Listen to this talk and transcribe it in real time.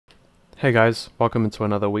Hey guys, welcome into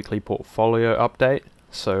another weekly portfolio update.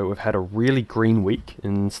 So we've had a really green week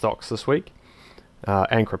in stocks this week,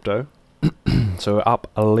 and crypto. So we're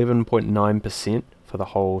up 11.9% for the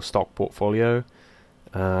whole stock portfolio.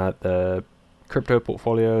 The crypto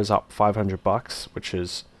portfolio is up $500, which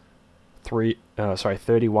is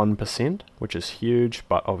 31%, which is huge.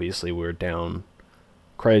 But obviously we're down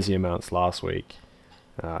crazy amounts last week,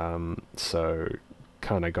 so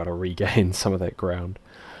kind of got to regain some of that ground.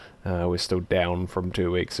 We're still down from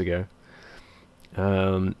 2 weeks ago.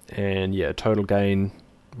 And yeah, total gain,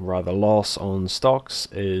 rather loss on stocks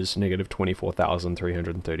is negative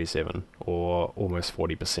 24,337, or almost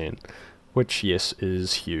 40%, which, yes,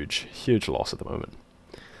 is huge. Huge loss at the moment.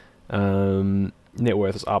 Net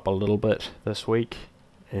worth is up a little bit this week.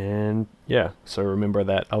 And yeah, so remember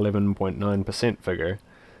that 11.9% figure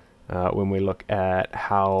when we look at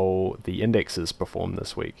how the indexes performed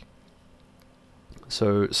this week.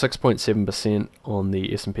 So 6.7% on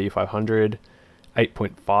the S&P 500,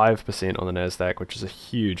 8.5% on the Nasdaq, which is a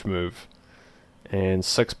huge move, and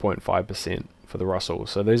 6.5% for the Russell.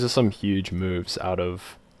 So these are some huge moves out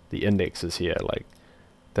of the indexes here. Like,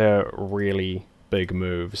 they're really big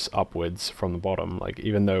moves upwards from the bottom. Like,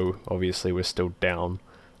 even though obviously we're still down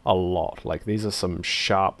a lot, like these are some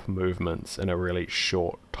sharp movements in a really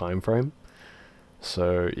short time frame.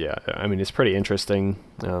 So yeah, I mean, it's pretty interesting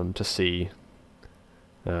to see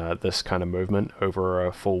this kind of movement over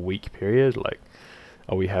a full week period. Like,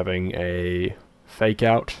 are we having a fake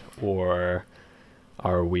out, or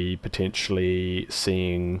are we potentially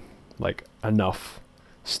seeing like enough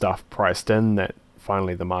stuff priced in that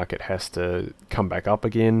finally the market has to come back up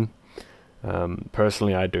again?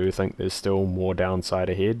 Personally, I do think there's still more downside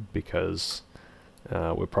ahead, because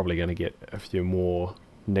we're probably going to get a few more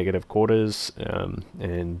negative quarters,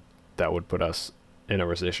 and that would put us in a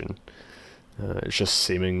recession. It's just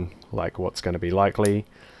seeming like what's going to be likely.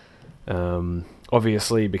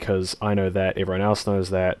 Obviously, because I know that, everyone else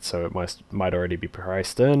knows that, so it might already be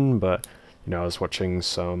priced in. But you know, I was watching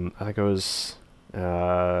some, I think it was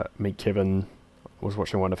Meet Kevin was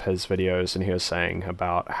watching one of his videos, and he was saying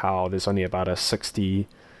about how there's only about a 60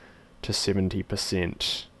 to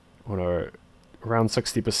 70%, or no, around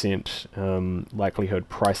 60% likelihood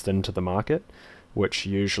priced into the market, which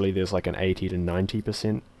usually there's like an 80 to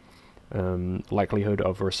 90% likelihood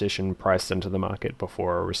of a recession priced into the market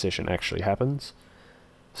before a recession actually happens.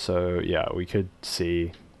 So yeah, we could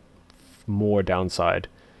see more downside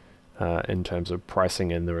in terms of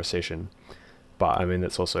pricing in the recession. But I mean,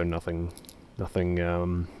 that's also nothing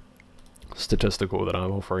statistical that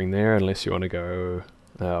I'm offering there. Unless you want to go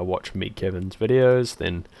watch Meet Kevin's videos,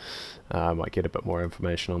 then I might get a bit more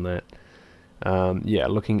information on that. Yeah,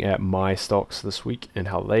 looking at my stocks this week and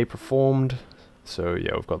how they performed. So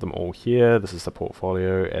yeah, we've got them all here. This is the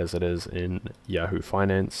portfolio as it is in Yahoo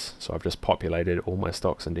Finance. So I've just populated all my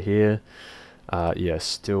stocks into here. Yeah,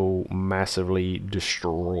 still massively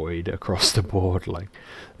destroyed across the board. Like,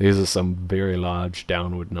 these are some very large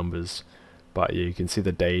downward numbers. But yeah, you can see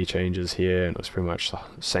the day changes here, and it was pretty much the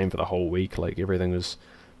same for the whole week. Like, everything was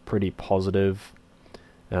pretty positive.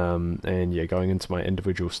 And yeah, going into my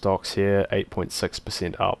individual stocks here,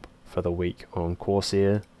 8.6% up for the week on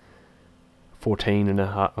Corsair.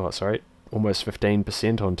 14.5%, almost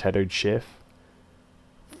 15% on Tattooed Chef,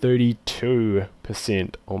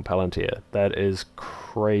 32% on Palantir. That is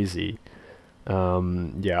crazy.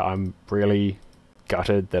 Yeah, I'm really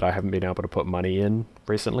gutted that I haven't been able to put money in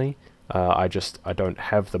recently. I don't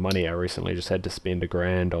have the money. I recently just had to spend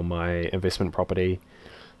 $1,000 on my investment property.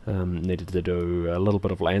 Needed to do a little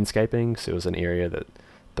bit of landscaping, so it was an area that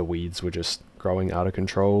the weeds were just growing out of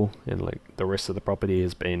control, and like the rest of the property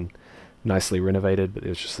has been nicely renovated, but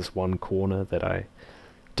there was just this one corner that I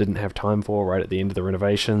didn't have time for right at the end of the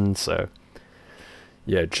renovation. So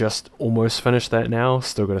yeah, just almost finished that now.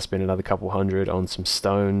 Still got to spend another couple hundred on some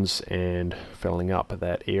stones and filling up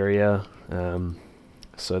that area.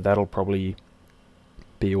 So that'll probably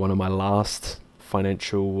be one of my last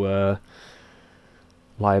financial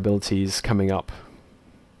liabilities coming up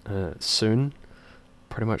soon.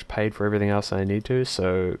 Pretty much paid for everything else I need to,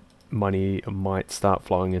 so money might start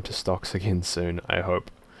flowing into stocks again soon, I hope.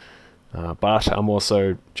 But I'm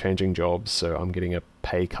also changing jobs, so I'm getting a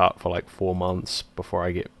pay cut for like 4 months before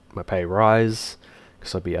I get my pay rise,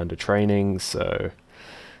 because I'll be under training. So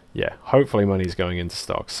yeah, hopefully money's going into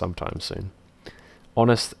stocks sometime soon.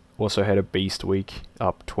 Honest also had a beast week,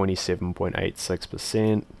 up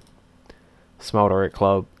 27.86%. Small Direct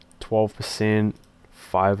Club 12%,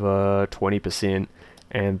 Fiverr 20%,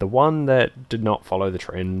 and the one that did not follow the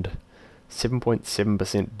trend,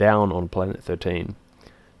 7.7% down on Planet 13.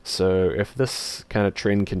 So if this kind of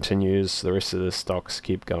trend continues, the rest of the stocks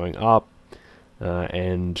keep going up,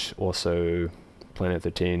 and also Planet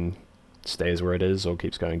 13 stays where it is or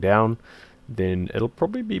keeps going down, then it'll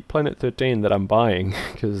probably be Planet 13 that I'm buying,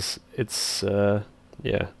 because it's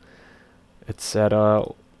yeah, it's at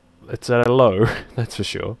a low, that's for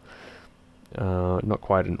sure. Not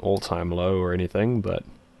quite an all-time low or anything, but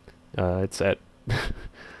it's at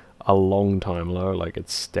a long-time low. Like,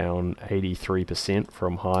 it's down 83%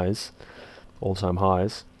 from highs, all-time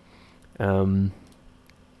highs.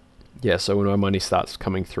 Yeah, so when my money starts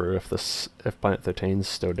coming through, if Planet 13's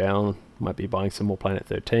still down, might be buying some more Planet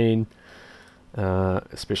 13,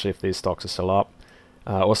 especially if these stocks are still up.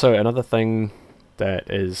 Also, another thing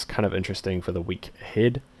that is kind of interesting for the week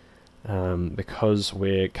ahead, because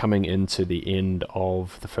we're coming into the end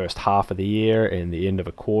of the first half of the year and the end of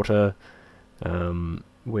a quarter,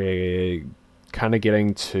 we're kind of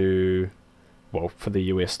getting to, well, for the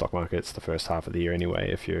US stock market, it's the first half of the year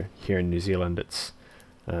anyway. If you're here in New Zealand, it's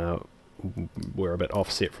we're a bit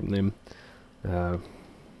offset from them.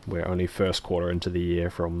 We're only first quarter into the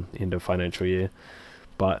year from end of financial year,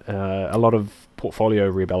 but a lot of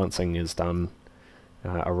portfolio rebalancing is done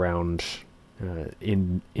around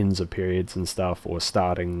ends of periods and stuff, or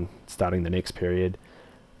starting the next period.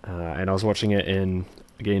 And I was watching it in,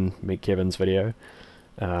 again, Meet Kevin's video.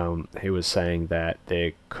 He was saying that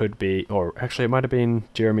there could be, or actually it might have been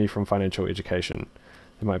Jeremy from Financial Education,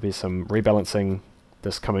 there might be some rebalancing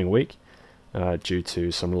this coming week due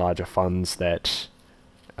to some larger funds that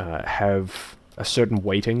have a certain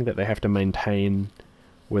weighting that they have to maintain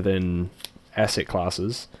within asset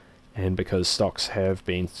classes, and because stocks have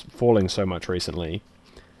been falling so much recently,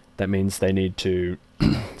 that means they need to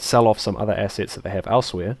sell off some other assets that they have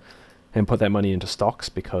elsewhere and put that money into stocks,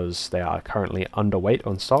 because they are currently underweight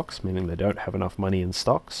on stocks, meaning they don't have enough money in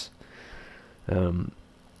stocks,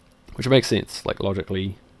 which makes sense. Like,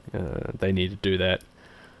 logically, they need to do that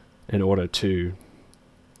in order to,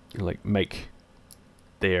 like, make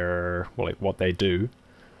their, well, like, what they do,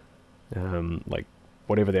 like,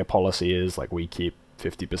 whatever their policy is, like, we keep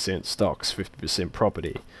 50% stocks, 50%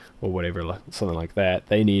 property, or whatever, something like that.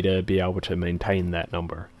 They need to be able to maintain that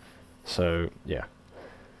number. So yeah,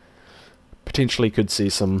 potentially could see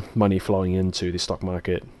some money flowing into the stock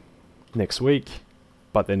market next week,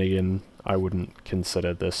 but then again, I wouldn't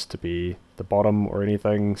consider this to be the bottom or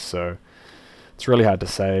anything, so it's really hard to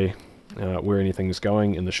say where anything's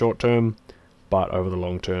going in the short term. But over the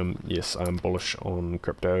long term, yes, I'm bullish on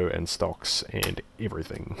crypto and stocks and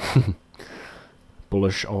everything.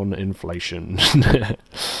 Bullish on inflation.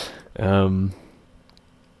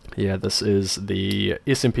 Yeah, this is the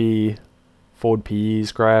S&P forward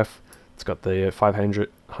PEs graph. It's got the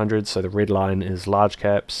 500, so the red line is large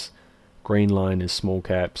caps, green line is small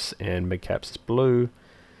caps, and mid caps is blue.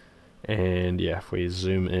 And yeah, if we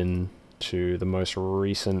zoom in to the most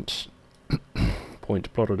recent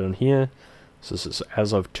point plotted on here, so this is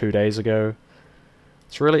as of 2 days ago.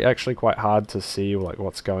 It's really actually quite hard to see, like,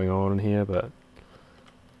 what's going on in here, but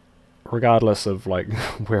regardless of, like,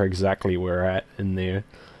 where exactly we're at in there,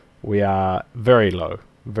 we are very low.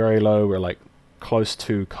 Very low. We're, like, close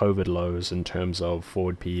to COVID lows in terms of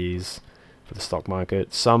forward PEs for the stock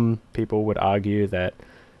market. Some people would argue that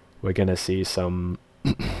we're going to see some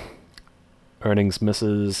earnings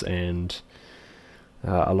misses and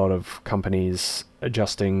a lot of companies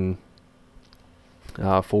adjusting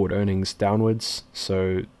forward earnings downwards,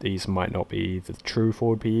 so these might not be the true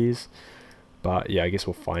forward PEs, but yeah, I guess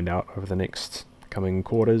we'll find out over the next coming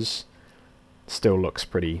quarters. Still looks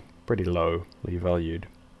pretty lowly valued.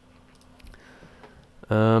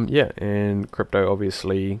 Yeah, and crypto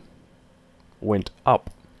obviously went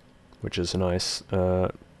up, which is nice.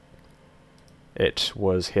 It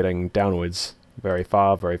was heading downwards very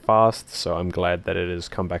far, very fast, so I'm glad that it has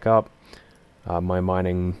come back up. My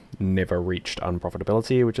mining never reached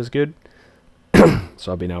unprofitability, which is good.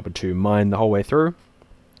 So I've been able to mine the whole way through.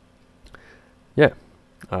 Yeah,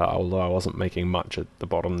 although I wasn't making much at the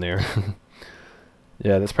bottom there.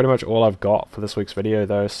 Yeah, that's pretty much all I've got for this week's video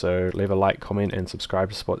though, so leave a like, comment, and subscribe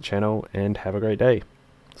to support the channel, and have a great day.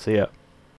 See ya.